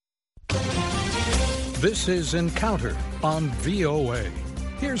This is Encounter on VOA.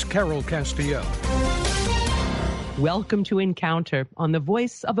 Here's Carol Castiel. Welcome to Encounter on the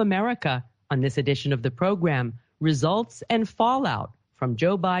Voice of America. On this edition of the program, results and fallout from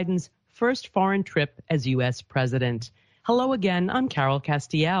Joe Biden's first foreign trip as U.S. president. Hello again, I'm Carol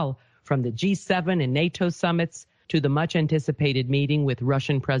Castiel. From the G7 and NATO summits to the much-anticipated meeting with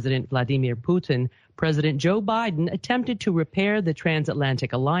Russian President Vladimir Putin, President Joe Biden attempted to repair the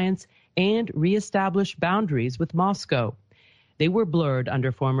transatlantic alliance and reestablish boundaries with Moscow. They were blurred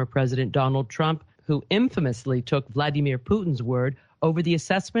under former President Donald Trump, who infamously took Vladimir Putin's word over the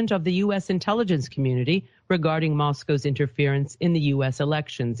assessment of the U.S. intelligence community regarding Moscow's interference in the U.S.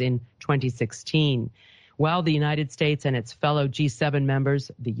 elections in 2016. While the United States and its fellow G7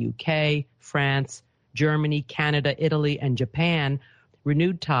 members, the UK, France, Germany, Canada, Italy, and Japan,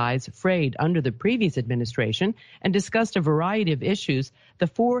 renewed ties frayed under the previous administration and discussed a variety of issues, the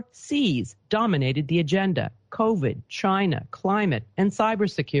 4 C's dominated the agenda: COVID, China, climate, and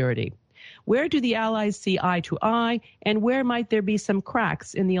cybersecurity. Where do the allies see eye to eye, and where might there be some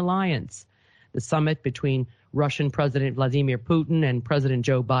cracks in the alliance? The summit between Russian President Vladimir Putin and President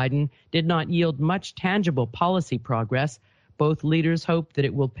Joe Biden did not yield much tangible policy progress. Both leaders hope that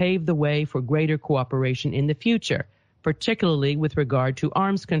it will pave the way for greater cooperation in the future, particularly with regard to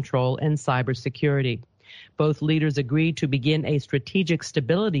arms control and cybersecurity. Both leaders agreed to begin a strategic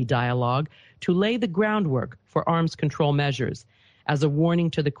stability dialogue to lay the groundwork for arms control measures. As a warning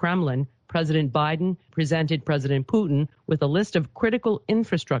to the Kremlin, President Biden presented President Putin with a list of critical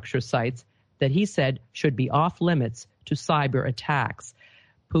infrastructure sites that he said should be off limits to cyber attacks.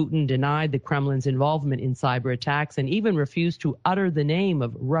 Putin denied the Kremlin's involvement in cyber attacks and even refused to utter the name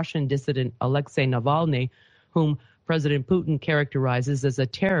of Russian dissident Alexei Navalny, whom President Putin characterizes as a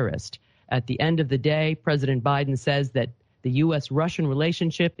terrorist. At the end of the day, President Biden says that the U.S.-Russian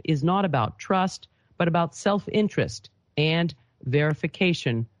relationship is not about trust, but about self-interest and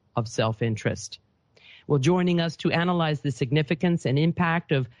verification of self-interest. Well, joining us to analyze the significance and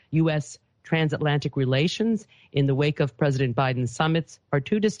impact of U.S. transatlantic relations in the wake of President Biden's summits are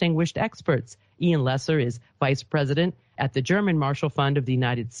 2 distinguished experts. Ian Lesser is Vice President at the German Marshall Fund of the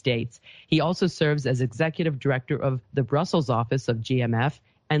United States. He also serves as Executive Director of the Brussels office of GMF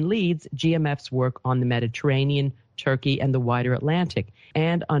and leads GMF's work on the Mediterranean, Turkey, and the wider Atlantic.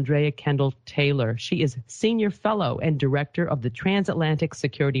 And Andrea Kendall-Taylor. She is Senior Fellow and Director of the Transatlantic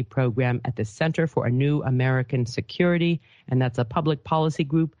Security Program at the Center for a New American Security, and that's a public policy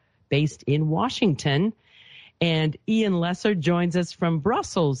group based in Washington. And Ian Lesser joins us from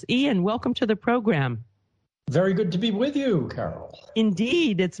Brussels. Ian, welcome to the program. Very good to be with you, Carol.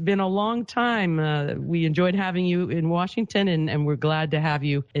 Indeed. It's been a long time. We enjoyed having you in Washington, and we're glad to have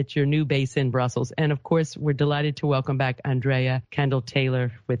you at your new base in Brussels. And, of course, we're delighted to welcome back Andrea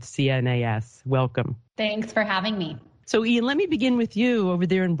Kendall-Taylor with CNAS. Welcome. Thanks for having me. So, Ian, let me begin with you over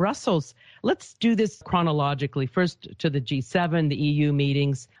there in Brussels. Let's do this chronologically. First to the G7, the EU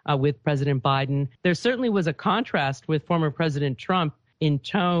meetings with President Biden. There certainly was a contrast with former President Trump in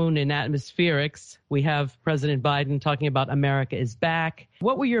tone and atmospherics. We have President Biden talking about America is back.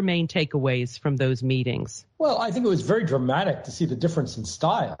 What were your main takeaways from those meetings? Well, I think it was very dramatic to see the difference in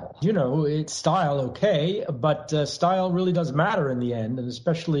style. You know, it's style, okay, but style really does matter in the end. And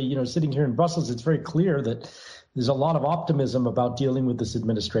especially, you know, sitting here in Brussels, it's very clear that there's a lot of optimism about dealing with this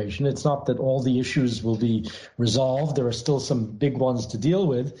administration. It's not that all the issues will be resolved. There are still some big ones to deal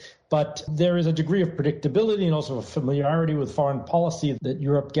with. But there is a degree of predictability and also a familiarity with foreign policy that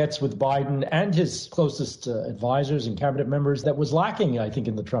Europe gets with Biden and his closest advisors and cabinet members that was lacking, I think,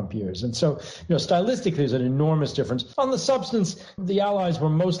 in the Trump years. And so, you know, stylistically, there's an enormous difference. On the substance, the allies were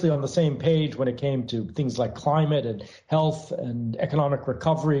mostly on the same page when it came to things like climate and health and economic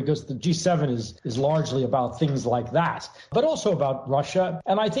recovery, because the G7 is largely about things like that, but also about Russia.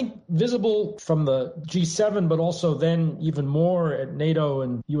 And I think visible from the G7, but also then even more at NATO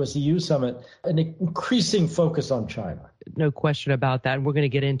and US EU summit, an increasing focus on China. No question about that. And we're going to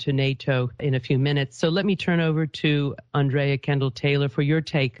get into NATO in a few minutes. So let me turn over to Andrea Kendall-Taylor for your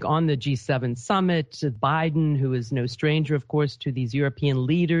take on the G7 summit. Biden, who is no stranger, of course, to these European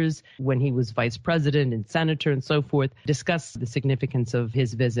leaders when he was vice president and senator and so forth, discuss the significance of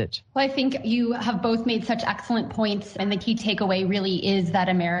his visit. Well, I think you have both made such excellent points. And the key takeaway really is that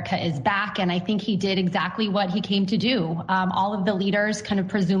America is back. And I think he did exactly what he came to do. All of the leaders kind of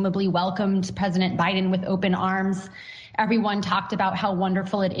presumably welcomed President Biden with open arms. Everyone talked about how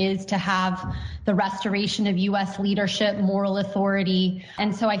wonderful it is to have the restoration of U.S. leadership, moral authority.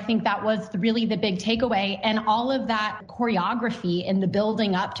 And so I think that was really the big takeaway. And all of that choreography in the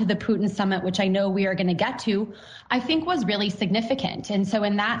building up to the Putin summit, which I know we are going to get to, I think was really significant. And so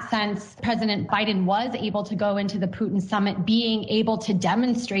in that sense, President Biden was able to go into the Putin summit being able to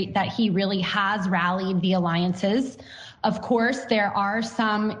demonstrate that he really has rallied the alliances. Of course, there are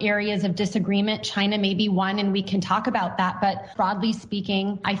some areas of disagreement. China may be one, and we can talk about that. But broadly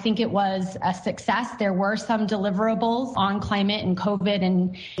speaking, I think it was a success. There were some deliverables on climate and COVID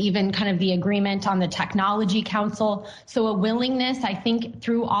and even kind of the agreement on the Technology Council. So a willingness, I think,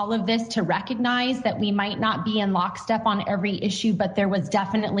 through all of this to recognize that we might not be in lockstep on every issue, but there was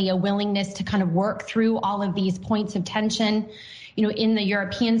definitely a willingness to kind of work through all of these points of tension. In the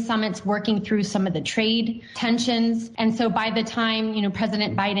European summits, working through some of the trade tensions. And so by the time,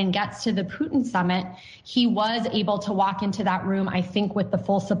 President Biden gets to the Putin summit, he was able to walk into that room, I think, with the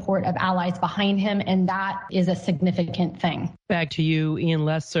full support of allies behind him. And that is a significant thing. Back to you, Ian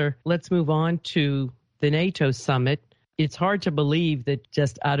Lesser. Let's move on to the NATO summit. It's hard to believe that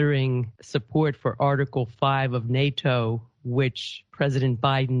just uttering support for Article 5 of NATO, which President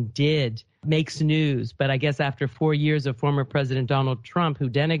Biden did, makes news. But I guess after 4 years of former President Donald Trump, who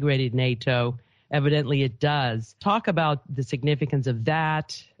denigrated NATO, evidently it does. Talk about the significance of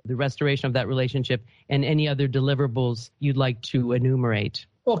that, the restoration of that relationship, and any other deliverables you'd like to enumerate.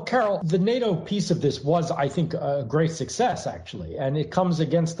 Well, Carol, the NATO piece of this was, I think, a great success, actually. And it comes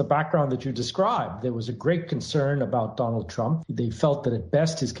against the background that you described. There was a great concern about Donald Trump. They felt that at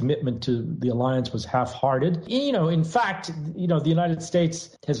best his commitment to the alliance was half-hearted. In fact, the United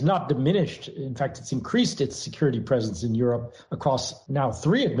States has not diminished. In fact, it's increased its security presence in Europe across now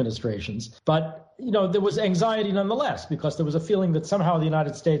 3 administrations. But there was anxiety nonetheless, because there was a feeling that somehow the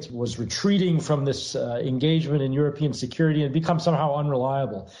United States was retreating from this engagement in European security and become somehow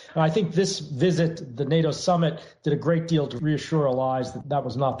unreliable. And I think this visit, the NATO summit, did a great deal to reassure allies that that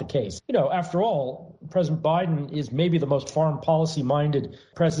was not the case. After all, President Biden is maybe the most foreign policy-minded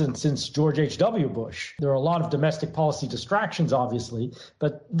president since George H.W. Bush. There are a lot of domestic policy distractions, obviously,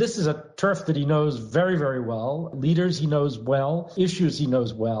 but this is a turf that he knows very, very well. Leaders he knows well, issues he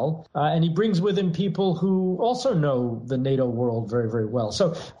knows well, and he brings with him people who also know the NATO world very, very well.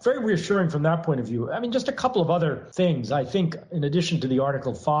 So very reassuring from that point of view. I mean, just a couple of other things. I think in addition to the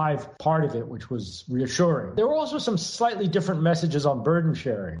Article 5 part of it, which was reassuring, there were also some slightly different messages on burden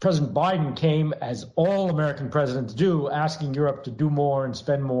sharing. President Biden came, as all American presidents do, asking Europe to do more and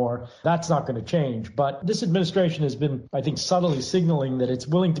spend more. That's not going to change. But this administration has been, I think, subtly signaling that it's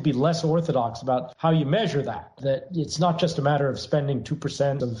willing to be less orthodox about how you measure that it's not just a matter of spending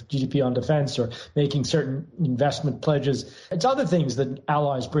 2% of GDP on defense or making certain investment pledges. It's other things that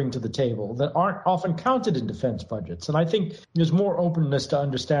allies bring to the table that aren't often counted in defense budgets. And I think there's more openness to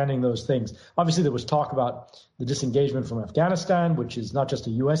understanding those things. Obviously, there was talk about the disengagement from Afghanistan, which is not just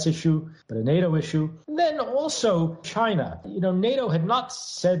a U.S. issue, but a NATO issue. And then also China. NATO had not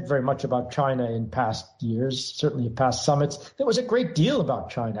said very much about China in past years, certainly in past summits. There was a great deal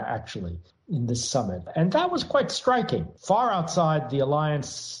about China, actually, in this summit. And that was quite striking, far outside the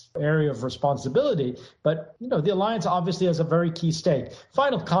alliance area of responsibility. But, the alliance obviously has a very key stake.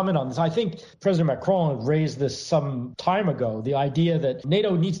 Final comment on this. I think President Macron raised this some time ago, the idea that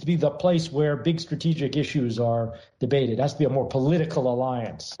NATO needs to be the place where big strategic issues are debated. It has to be a more political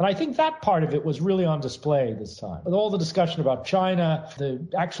alliance. And I think that part of it was really on display this time. With all the discussion about China, the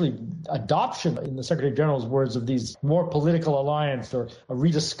actually adoption, in the Secretary General's words, of these more political alliance or a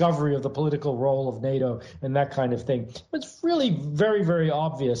rediscovery of the political role of NATO and that kind of thing. It's really very, very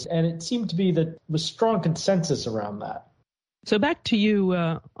obvious. And it seemed to be that there was strong consensus around that. So back to you,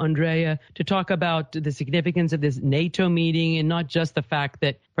 Andrea, to talk about the significance of this NATO meeting and not just the fact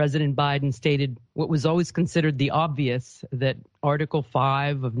that President Biden stated what was always considered the obvious, that Article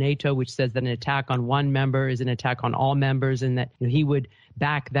 5 of NATO, which says that an attack on one member is an attack on all members, and that he would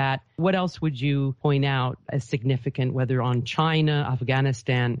back that. What else would you point out as significant, whether on China,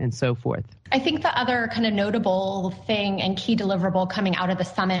 Afghanistan, and so forth? I think the other kind of notable thing and key deliverable coming out of the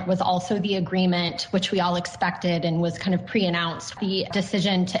summit was also the agreement, which we all expected and was kind of pre-announced, the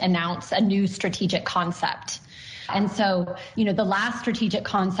decision to announce a new strategic concept. And so, the last strategic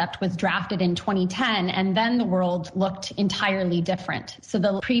concept was drafted in 2010, and then the world looked entirely different. So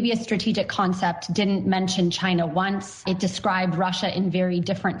the previous strategic concept didn't mention China once. It described Russia in very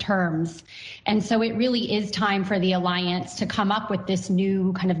different terms. And so it really is time for the alliance to come up with this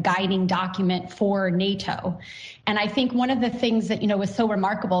new kind of guiding document for NATO. And I think one of the things that, was so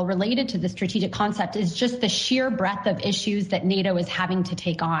remarkable related to the strategic concept is just the sheer breadth of issues that NATO is having to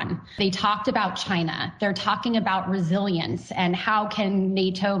take on. They talked about China. They're talking about about resilience and how can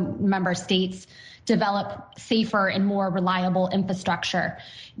NATO member states develop safer and more reliable infrastructure.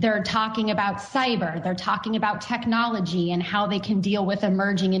 They're talking about cyber. They're talking about technology and how they can deal with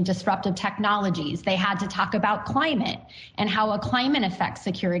emerging and disruptive technologies. They had to talk about climate and how a climate affects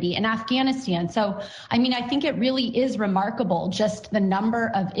security in Afghanistan. So, I think it really is remarkable just the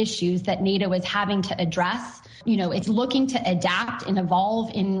number of issues that NATO is having to address. It's looking to adapt and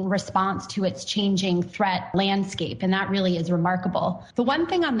evolve in response to its changing threat landscape, and that really is remarkable. The one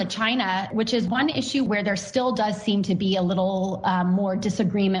thing on the China, which is one issue where there still does seem to be a little more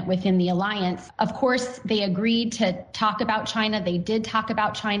disagreement within the alliance. Of course, they agreed to talk about China. They did talk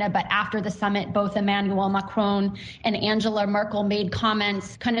about China, but after the summit, both Emmanuel Macron and Angela Merkel made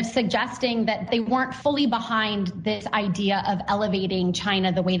comments kind of suggesting that they weren't fully behind this idea of elevating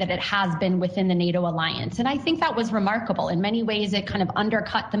China the way that it has been within the NATO alliance. And I think that was remarkable. In many ways, it kind of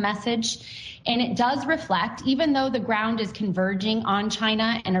undercut the message. And it does reflect, even though the ground is converging on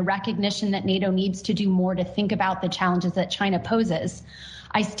China and a recognition that NATO needs to do more to think about the challenges that China poses,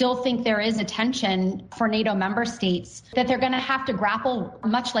 I still think there is a tension for NATO member states that they're going to have to grapple,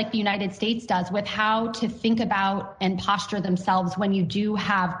 much like the United States does, with how to think about and posture themselves when you do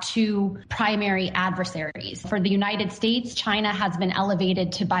have two primary adversaries. For the United States, China has been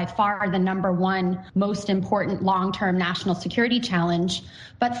elevated to by far the number one most important long-term national security challenge.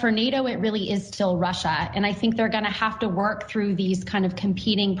 But for NATO, it really is still Russia. And I think they're going to have to work through these kind of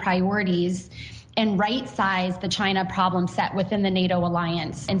competing priorities and right-size the China problem set within the NATO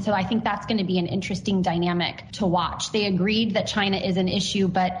alliance. And so I think that's going to be an interesting dynamic to watch. They agreed that China is an issue,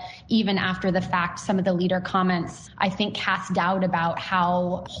 but even after the fact, some of the leader comments, I think, cast doubt about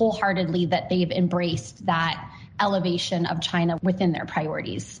how wholeheartedly that they've embraced that elevation of China within their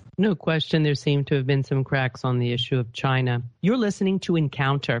priorities. No question, there seem to have been some cracks on the issue of China. You're listening to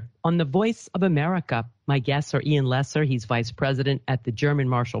Encounter on the Voice of America. My guests are Ian Lesser. He's vice president at the German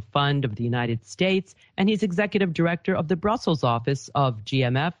Marshall Fund of the United States, and he's executive director of the Brussels office of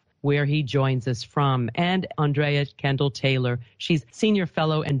GMF, where he joins us from, and Andrea Kendall-Taylor. She's senior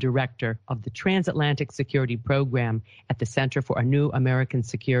fellow and director of the Transatlantic Security Program at the Center for a New American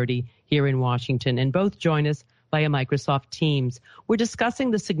Security here in Washington, and both join us via Microsoft Teams. We're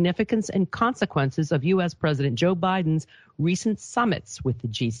discussing the significance and consequences of U.S. President Joe Biden's recent summits with the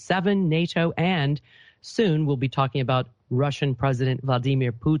G7, NATO, and soon we'll be talking about Russian President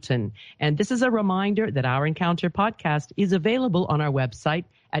Vladimir Putin. And this is a reminder that our Encounter podcast is available on our website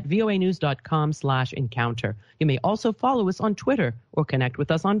at voanews.com/encounter. You may also follow us on Twitter or connect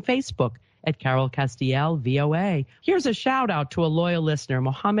with us on Facebook at Carol Castiel, VOA. Here's a shout out to a loyal listener,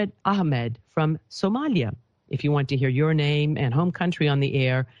 Mohammed Ahmed from Somalia. If you want to hear your name and home country on the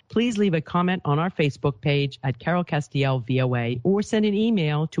air, please leave a comment on our Facebook page at Carol Castiel, VOA, or send an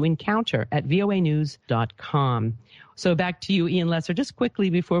email to encounter@voanews.com. So back to you, Ian Lesser. Just quickly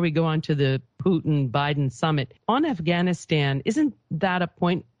before we go on to the Putin-Biden summit, on Afghanistan, isn't that a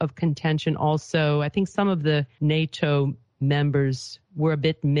point of contention also? I think some of the NATO members were a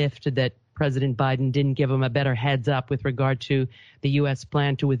bit miffed that President Biden didn't give him a better heads up with regard to the U.S.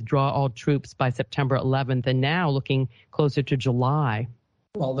 plan to withdraw all troops by September 11th, and now looking closer to July.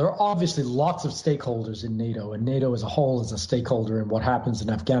 Well, there are obviously lots of stakeholders in NATO, and NATO as a whole is a stakeholder in what happens in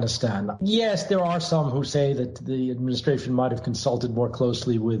Afghanistan. Yes, there are some who say that the administration might have consulted more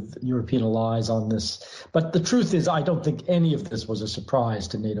closely with European allies on this. But the truth is, I don't think any of this was a surprise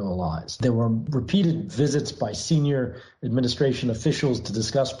to NATO allies. There were repeated visits by senior administration officials to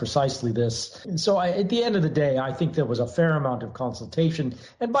discuss precisely this. And so at the end of the day, I think there was a fair amount of consultation.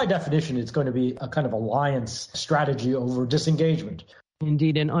 And by definition, it's going to be a kind of alliance strategy over disengagement.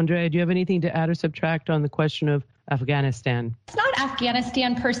 Indeed. And Andrea, do you have anything to add or subtract on the question of Afghanistan? It's not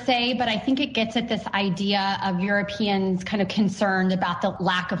Afghanistan per se, but I think it gets at this idea of Europeans kind of concerned about the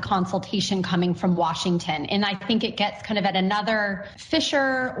lack of consultation coming from Washington. And I think it gets kind of at another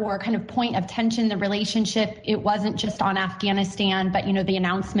fissure or kind of point of tension in the relationship. It wasn't just on Afghanistan, but, the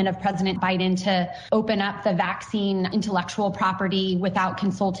announcement of President Biden to open up the vaccine intellectual property without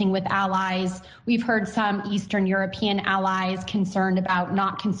consulting with allies. We've heard some Eastern European allies concerned about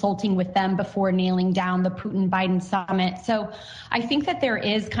not consulting with them before nailing down the Putin-Biden summit. So I think that there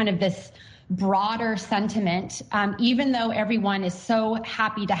is kind of this broader sentiment, even though everyone is so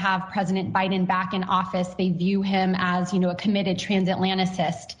happy to have President Biden back in office, they view him as, a committed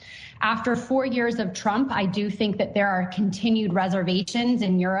transatlanticist. After 4 years of Trump, I do think that there are continued reservations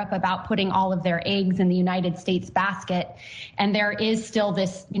in Europe about putting all of their eggs in the United States basket. And there is still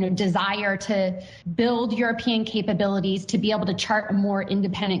this, desire to build European capabilities to be able to chart a more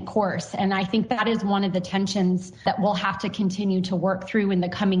independent course. And I think that is one of the tensions that we'll have to continue to work through in the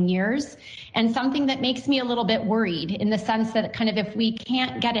coming years. And something that makes me a little bit worried in the sense that kind of if we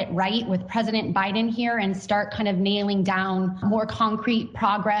can't get it right with President Biden here and start kind of nailing down more concrete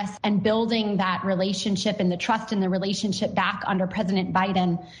progress and building that relationship and the trust in the relationship back under President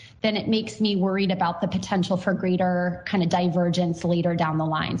Biden, then it makes me worried about the potential for greater kind of divergence later down the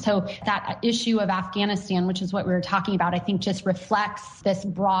line. So that issue of Afghanistan, which is what we were talking about, I think just reflects this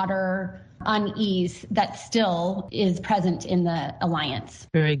broader unease that still is present in the alliance.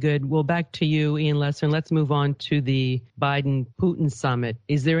 Very good. Well, back to you, Ian Lesser, and let's move on to the Biden-Putin summit.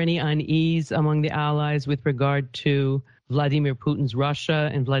 Is there any unease among the allies with regard to Vladimir Putin's Russia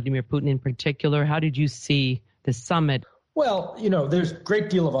and Vladimir Putin in particular? How did you see the summit? Well, there's a great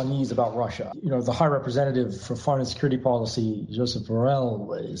deal of unease about Russia. The High Representative for Foreign and Security Policy, Joseph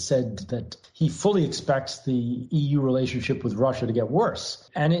Borrell, said that he fully expects the EU relationship with Russia to get worse.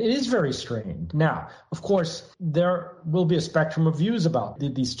 And it is very strained. Now, of course, there will be a spectrum of views about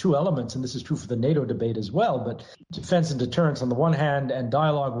these two elements, and this is true for the NATO debate as well, but defense and deterrence on the one hand and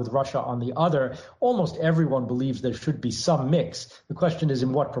dialogue with Russia on the other. Almost everyone believes there should be some mix. The question is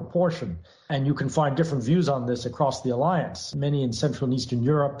in what proportion? And you can find different views on this across the alliance. Many in Central and Eastern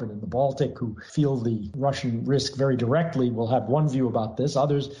Europe and in the Baltic who feel the Russian risk very directly will have one view about this.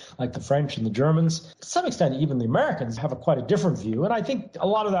 Others, like the French and the Germans, to some extent even the Americans, have quite a different view. And I think a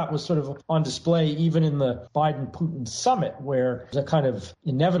lot of that was sort of on display even in the Biden-Putin summit, where there's a kind of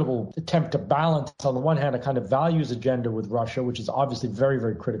inevitable attempt to balance, on the one hand, a kind of values agenda with Russia, which is obviously very,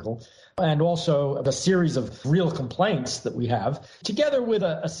 very critical, and also a series of real complaints that we have, together with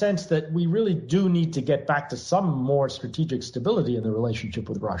a sense that we really do need to get back to some more strategic stability in the relationship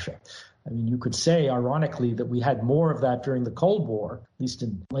with Russia. I mean, you could say, ironically, that we had more of that during the Cold War, at least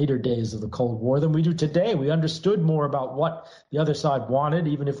in later days of the Cold War, than we do today. We understood more about what the other side wanted,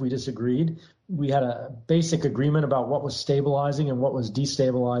 even if we disagreed. We had a basic agreement about what was stabilizing and what was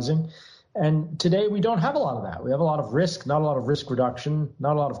destabilizing. And today we don't have a lot of that. We have a lot of risk, not a lot of risk reduction,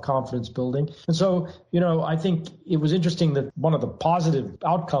 not a lot of confidence building. And so, I think it was interesting that one of the positive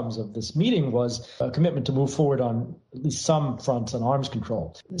outcomes of this meeting was a commitment to move forward on at least some fronts on arms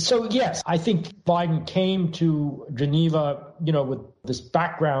control. So, yes, I think Biden came to Geneva, with this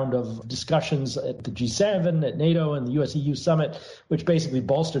background of discussions at the G7, at NATO, and the US-EU summit, which basically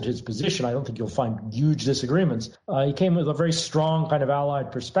bolstered his position. I don't think you'll find huge disagreements. He came with a very strong kind of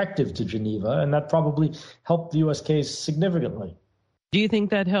allied perspective to Geneva, and that probably helped the U.S. case significantly. Do you think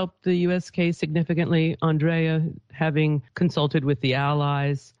that helped the U.S. case significantly, Andrea, having consulted with the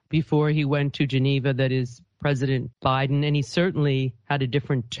allies before he went to Geneva, that is President Biden, and he certainly had a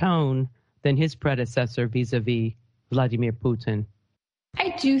different tone than his predecessor vis-a-vis Vladimir Putin?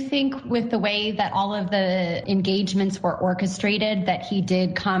 I do think with the way that all of the engagements were orchestrated, that he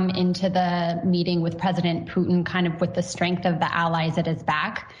did come into the meeting with President Putin kind of with the strength of the allies at his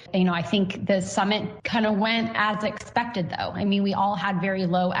back. I think the summit kind of went as expected, though. I mean, we all had very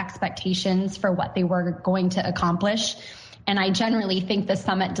low expectations for what they were going to accomplish. And I generally think the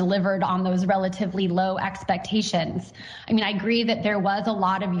summit delivered on those relatively low expectations. I mean, I agree that there was a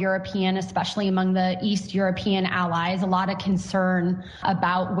lot of European, especially among the East European allies, a lot of concern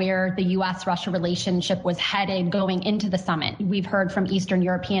about where the U.S.-Russia relationship was headed going into the summit. We've heard from Eastern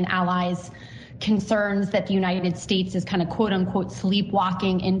European allies concerns that the United States is kind of quote unquote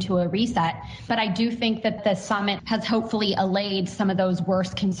sleepwalking into a reset. But I do think that the summit has hopefully allayed some of those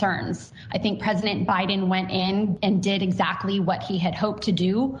worst concerns. I think President Biden went in and did exactly what he had hoped to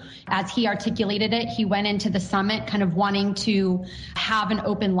do. As he articulated it, he went into the summit kind of wanting to have an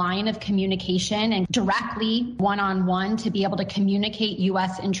open line of communication and directly one-on-one to be able to communicate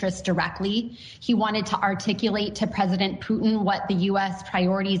U.S. interests directly. He wanted to articulate to President Putin what the U.S.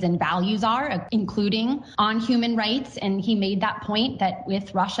 priorities and values are, including on human rights. And he made that point that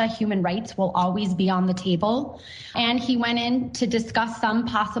with Russia, human rights will always be on the table. And he went in to discuss some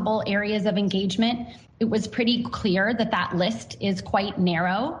possible areas of engagement. It was pretty clear that that list is quite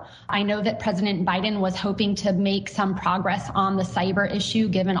narrow. I know that President Biden was hoping to make some progress on the cyber issue,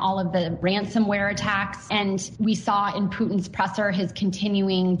 given all of the ransomware attacks. And we saw in Putin's presser his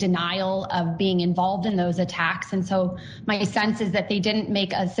continuing denial of being involved in those attacks. And so my sense is that they didn't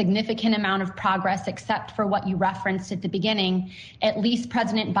make a significant amount of progress, except for what you referenced at the beginning. At least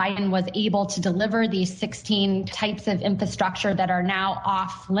President Biden was able to deliver these 16 types of infrastructure that are now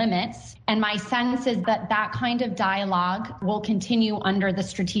off limits. And my sense is that kind of dialogue will continue under the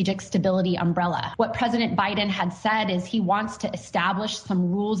strategic stability umbrella. What President Biden had said is he wants to establish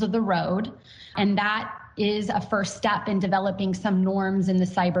some rules of the road, and that is a first step in developing some norms in the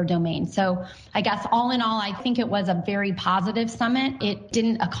cyber domain. So I guess all in all, I think it was a very positive summit. It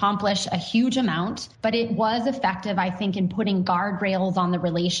didn't accomplish a huge amount, but it was effective, I think, in putting guardrails on the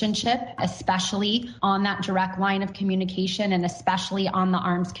relationship, especially on that direct line of communication and especially on the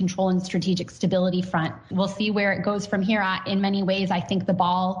arms control and strategic stability front. We'll see where it goes from here. In many ways, I think the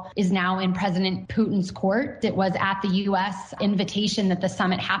ball is now in President Putin's court. It was at the U.S. invitation that the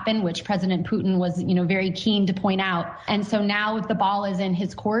summit happened, which President Putin was, very keen to point out. And so now the ball is in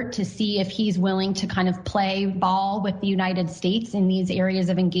his court to see if he's willing to kind of play ball with the United States in these areas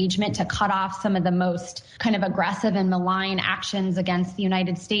of engagement to cut off some of the most kind of aggressive and malign actions against the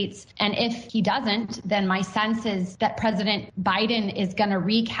United States. And if he doesn't, then my sense is that President Biden is going to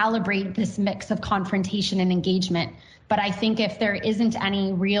recalibrate this mix of confrontation and engagement. But I think if there isn't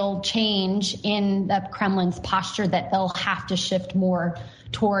any real change in the Kremlin's posture, that they'll have to shift more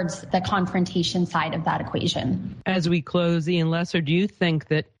towards the confrontation side of that equation. As we close, Ian Lesser, do you think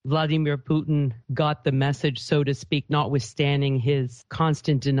that Vladimir Putin got the message, so to speak, notwithstanding his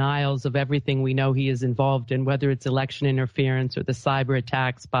constant denials of everything we know he is involved in, whether it's election interference or the cyber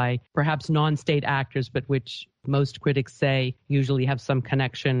attacks by perhaps non-state actors, but which most critics say usually have some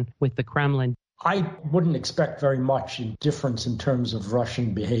connection with the Kremlin? I wouldn't expect very much difference in terms of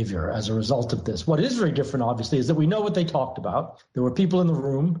Russian behavior as a result of this. What is very different, obviously, is that we know what they talked about. There were people in the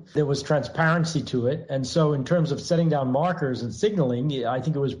room. There was transparency to it. And so in terms of setting down markers and signaling, I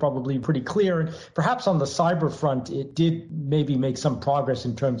think it was probably pretty clear. And perhaps on the cyber front, it did maybe make some progress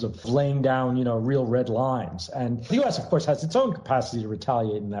in terms of laying down, real red lines. And the U.S., of course, has its own capacity to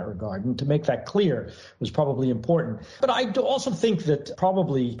retaliate in that regard. And to make that clear was probably important. But I do also think that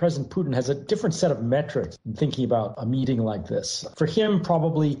probably President Putin has a different set of metrics in thinking about a meeting like this. For him,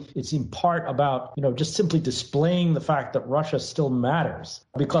 probably it's in part about, just simply displaying the fact that Russia still matters.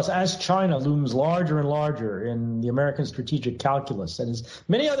 Because as China looms larger and larger in the American strategic calculus, and as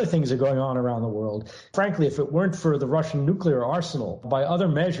many other things are going on around the world, frankly, if it weren't for the Russian nuclear arsenal, by other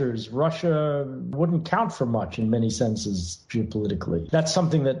measures, Russia wouldn't count for much in many senses geopolitically. That's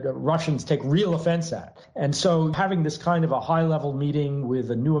something that Russians take real offense at. And so having this kind of a high-level meeting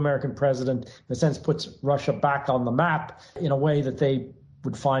with a new American president, in a sense, puts Russia back on the map in a way that they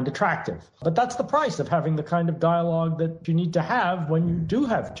would find attractive. But that's the price of having the kind of dialogue that you need to have when you do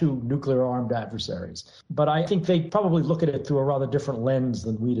have two nuclear-armed adversaries. But I think they probably look at it through a rather different lens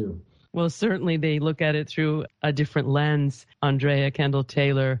than we do. Well, certainly they look at it through a different lens, Andrea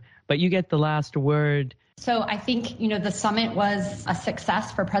Kendall-Taylor. But you get the last word. So I think, the summit was a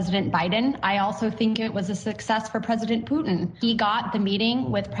success for President Biden. I also think it was a success for President Putin. He got the meeting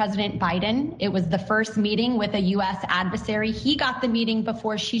with President Biden. It was the first meeting with a U.S. adversary. He got the meeting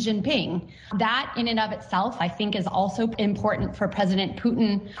before Xi Jinping. That in and of itself, I think, is also important for President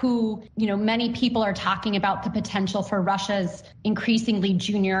Putin, who, many people are talking about the potential for Russia's increasingly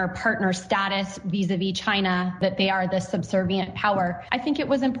junior partner status vis-a-vis China, that they are the subservient power. I think it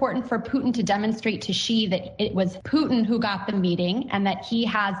was important for Putin to demonstrate to Xi that it was Putin who got the meeting and that he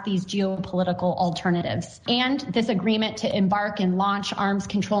has these geopolitical alternatives. And this agreement to embark and launch arms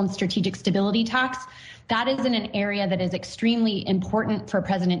control and strategic stability talks, that is in an area that is extremely important for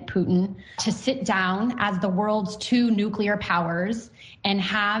President Putin to sit down as the world's two nuclear powers and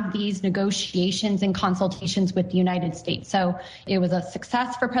have these negotiations and consultations with the United States. So it was a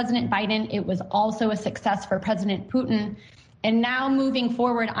success for President Biden. It was also a success for President Putin. And now moving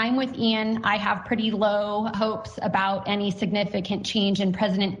forward, I'm with Ian. I have pretty low hopes about any significant change in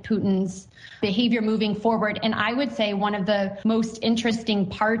President Putin's behavior moving forward. And I would say one of the most interesting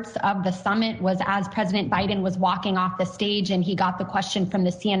parts of the summit was as President Biden was walking off the stage and he got the question from the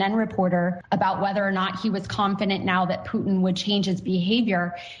CNN reporter about whether or not he was confident now that Putin would change his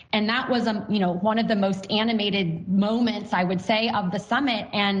behavior. And that was, one of the most animated moments, I would say, of the summit.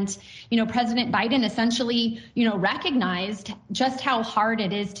 And, President Biden essentially, recognized just how hard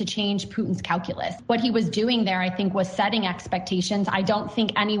it is to change Putin's calculus. What he was doing there, I think, was setting expectations. I don't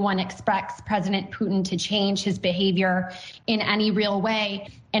think anyone expects President Putin to change his behavior in any real way.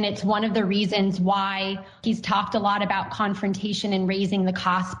 And it's one of the reasons why he's talked a lot about confrontation and raising the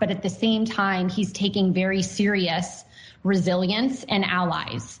costs, but at the same time, he's taking very serious resilience and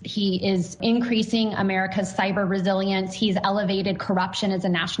allies. He is increasing America's cyber resilience. He's elevated corruption as a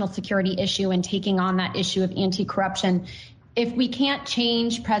national security issue and taking on that issue of anti-corruption. If we can't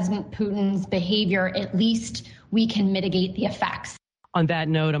change President Putin's behavior, at least we can mitigate the effects. On that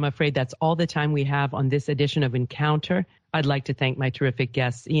note, I'm afraid that's all the time we have on this edition of Encounter. I'd like to thank my terrific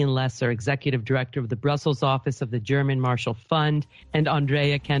guests, Ian Lesser, Executive Director of the Brussels office of the German Marshall Fund, and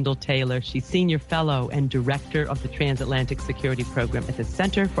Andrea Kendall-Taylor. She's Senior Fellow and Director of the Transatlantic Security Program at the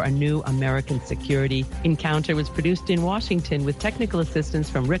Center for a New American Security. Encounter was produced in Washington with technical assistance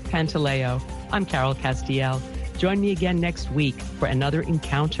from Rick Pantaleo. I'm Carol Castiel. Join me again next week for another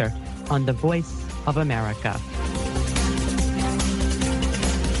encounter on The Voice of America.